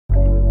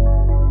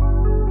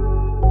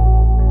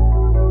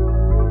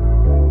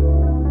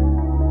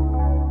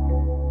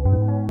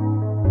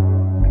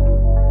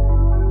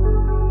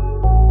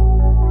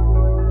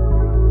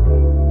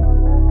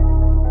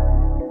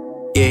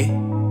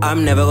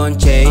I'm never gon'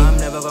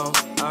 change.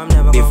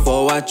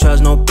 Before I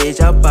trust no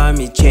bitch, I buy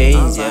me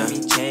chains, yeah.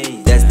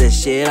 That's the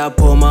shit I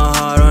put my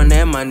heart on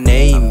and my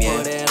name,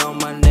 yeah.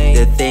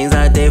 The things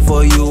I did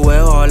for you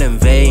were all in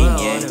vain,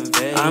 yeah.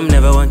 I'm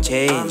never gon'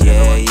 change,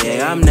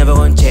 yeah. I'm never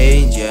gon'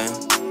 change, yeah.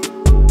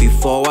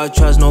 Before I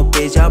trust no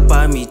bitch, I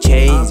buy me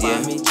chains,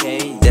 yeah.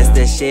 That's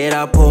the shit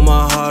I put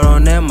my heart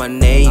on and my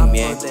name,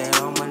 yeah.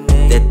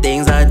 The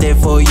things I did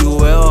for you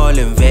were all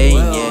in vain,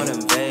 yeah.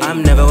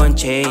 I'm never gon'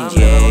 change,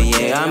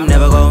 yeah. I'm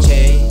never gon'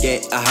 change, yeah.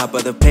 I hop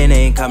on the plane, I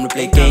ain't come to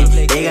play games.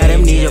 They got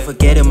amnesia,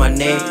 forgetting my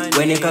name.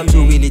 When it comes to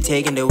really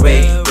taking the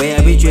way, way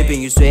I be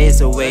dripping, you swear it's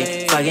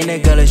away. Fucking the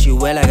girl, she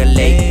wet like a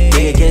lake.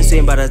 Nigga can't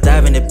swim, but I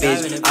dive in the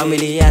bitch. I'm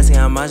really asking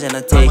how much and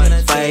I take.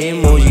 Fire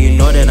emoji, you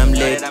know that I'm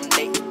lit.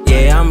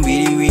 Yeah, I'm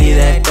really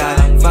that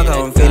guy. Fuck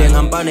how I'm feeling,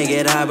 I'm bound to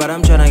get high, but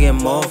I'm tryna get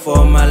more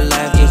for my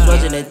life. Just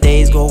watching the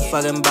days go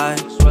fucking by.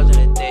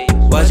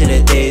 Watching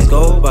the days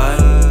go by.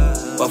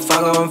 But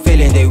fuck how I'm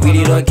feeling, they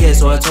really don't care,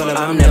 so I told them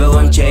I'm never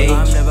gon' change.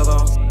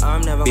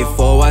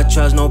 Before I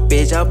trust no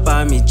bitch, I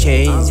buy me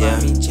chains, yeah.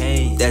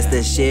 That's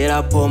the shit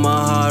I put my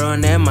heart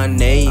on and my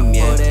name,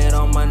 yeah.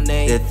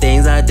 The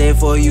things I did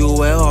for you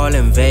were all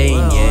in vain,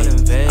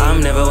 yeah. I'm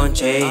never gon'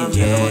 change,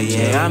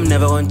 yeah. I'm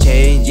never gon'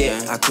 change,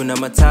 yeah. Hakuna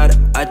Matata,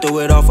 I do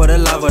it all for the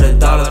love of the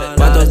dollar.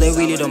 My thoughts, they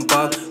really don't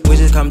bark.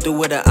 Wishes come through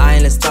with the eye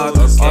and let's talk.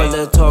 All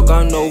the talk,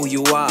 I know who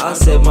you are. I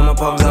said mama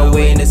pops, I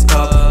weigh in this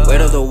cup.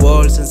 Weight of the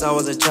world since I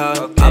was a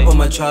child. I put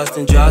my trust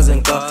in jars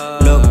and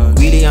God. Look,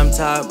 really I'm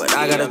tired, but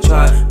I gotta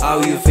try.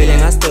 How you feeling?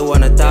 I still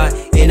wanna die.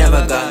 It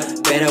never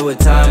got better with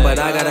time, but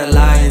I gotta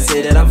lie and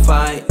say that I'm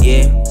fine,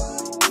 yeah.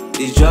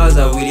 These drugs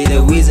are really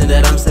the reason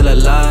that I'm still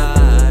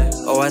alive.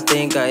 Oh, I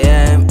think I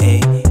am,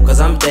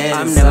 cause I'm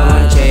dead inside.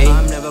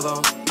 I'm never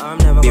gon'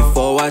 change.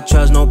 Before I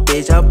trust no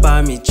bitch, I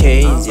buy me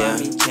chains, yeah.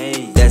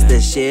 That's the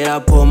shit I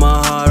put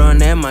my heart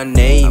on and my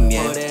name,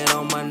 yeah.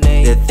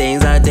 The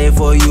things I did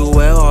for you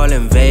were all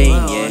in vain,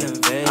 yeah.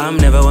 I'm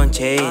never gon'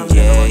 change,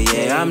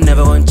 yeah. I'm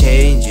never gon'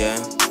 change, yeah.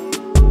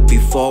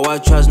 Before I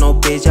trust no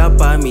bitch, I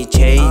buy me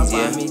chains,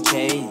 yeah.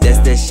 That's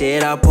the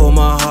shit I put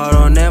my heart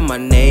on and my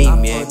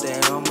name, yeah.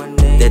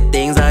 The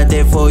things I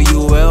did for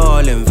you were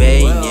all in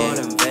vain,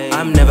 yeah.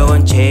 I'm never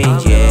gon'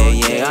 change,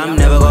 yeah. I'm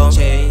never gon'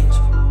 change.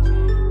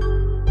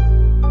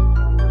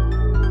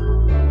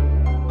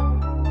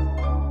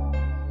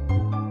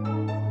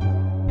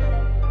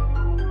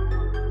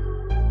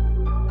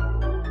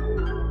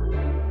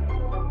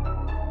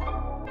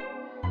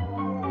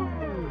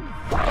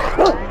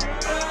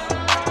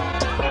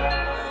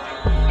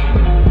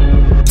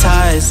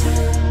 Ties,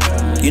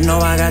 you know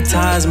I got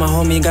ties, my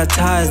homie got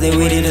ties, they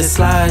ready to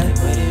slide.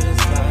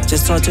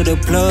 Just talked to the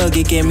plug,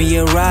 he gave me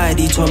a ride,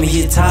 he told me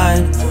he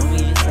tired.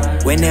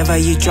 Whenever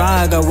you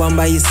try, I got one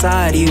by your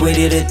side, he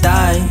ready to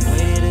die.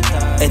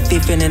 A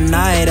thief in the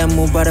night, I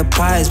move by the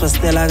price, but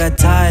still I got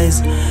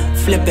ties.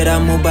 Flip it, I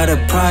move by the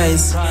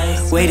price.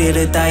 Waited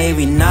to die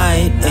every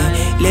night,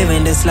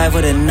 living this life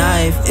with a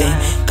knife,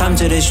 Come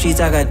to the streets,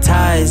 I got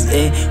ties,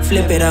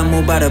 Flip it, I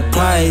move by the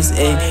price,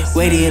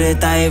 Waited to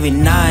die every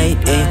night,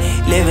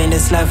 living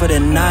this life with a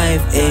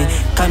knife,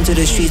 Come to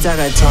the streets, I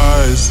got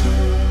ties.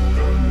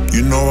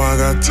 You know I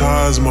got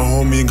ties, my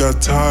homie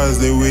got ties,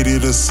 they ready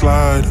to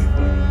slide.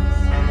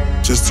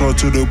 Just talked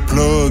to the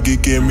plug, he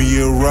gave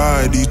me a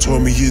ride, he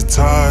told me he's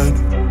tired.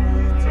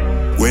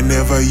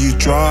 Whenever you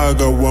try, I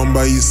got one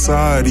by your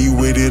side, he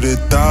ready to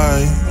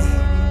die.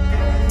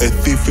 A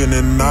thief in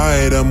the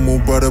night, I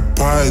move by the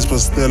price, but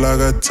still I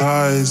got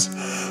ties.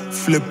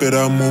 Flip it,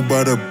 I move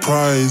by the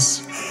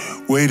price.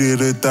 Waited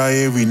to die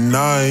every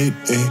night,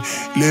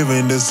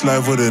 living this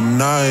life with a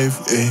knife,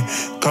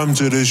 Come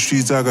to the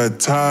streets, I got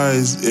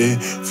ties,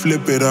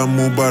 Flip it, I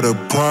move by the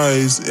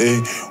price,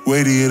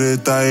 Waited to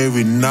die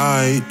every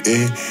night,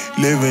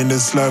 living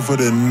this life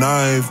with a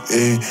knife,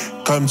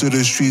 Come to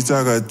the streets,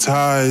 I got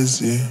ties,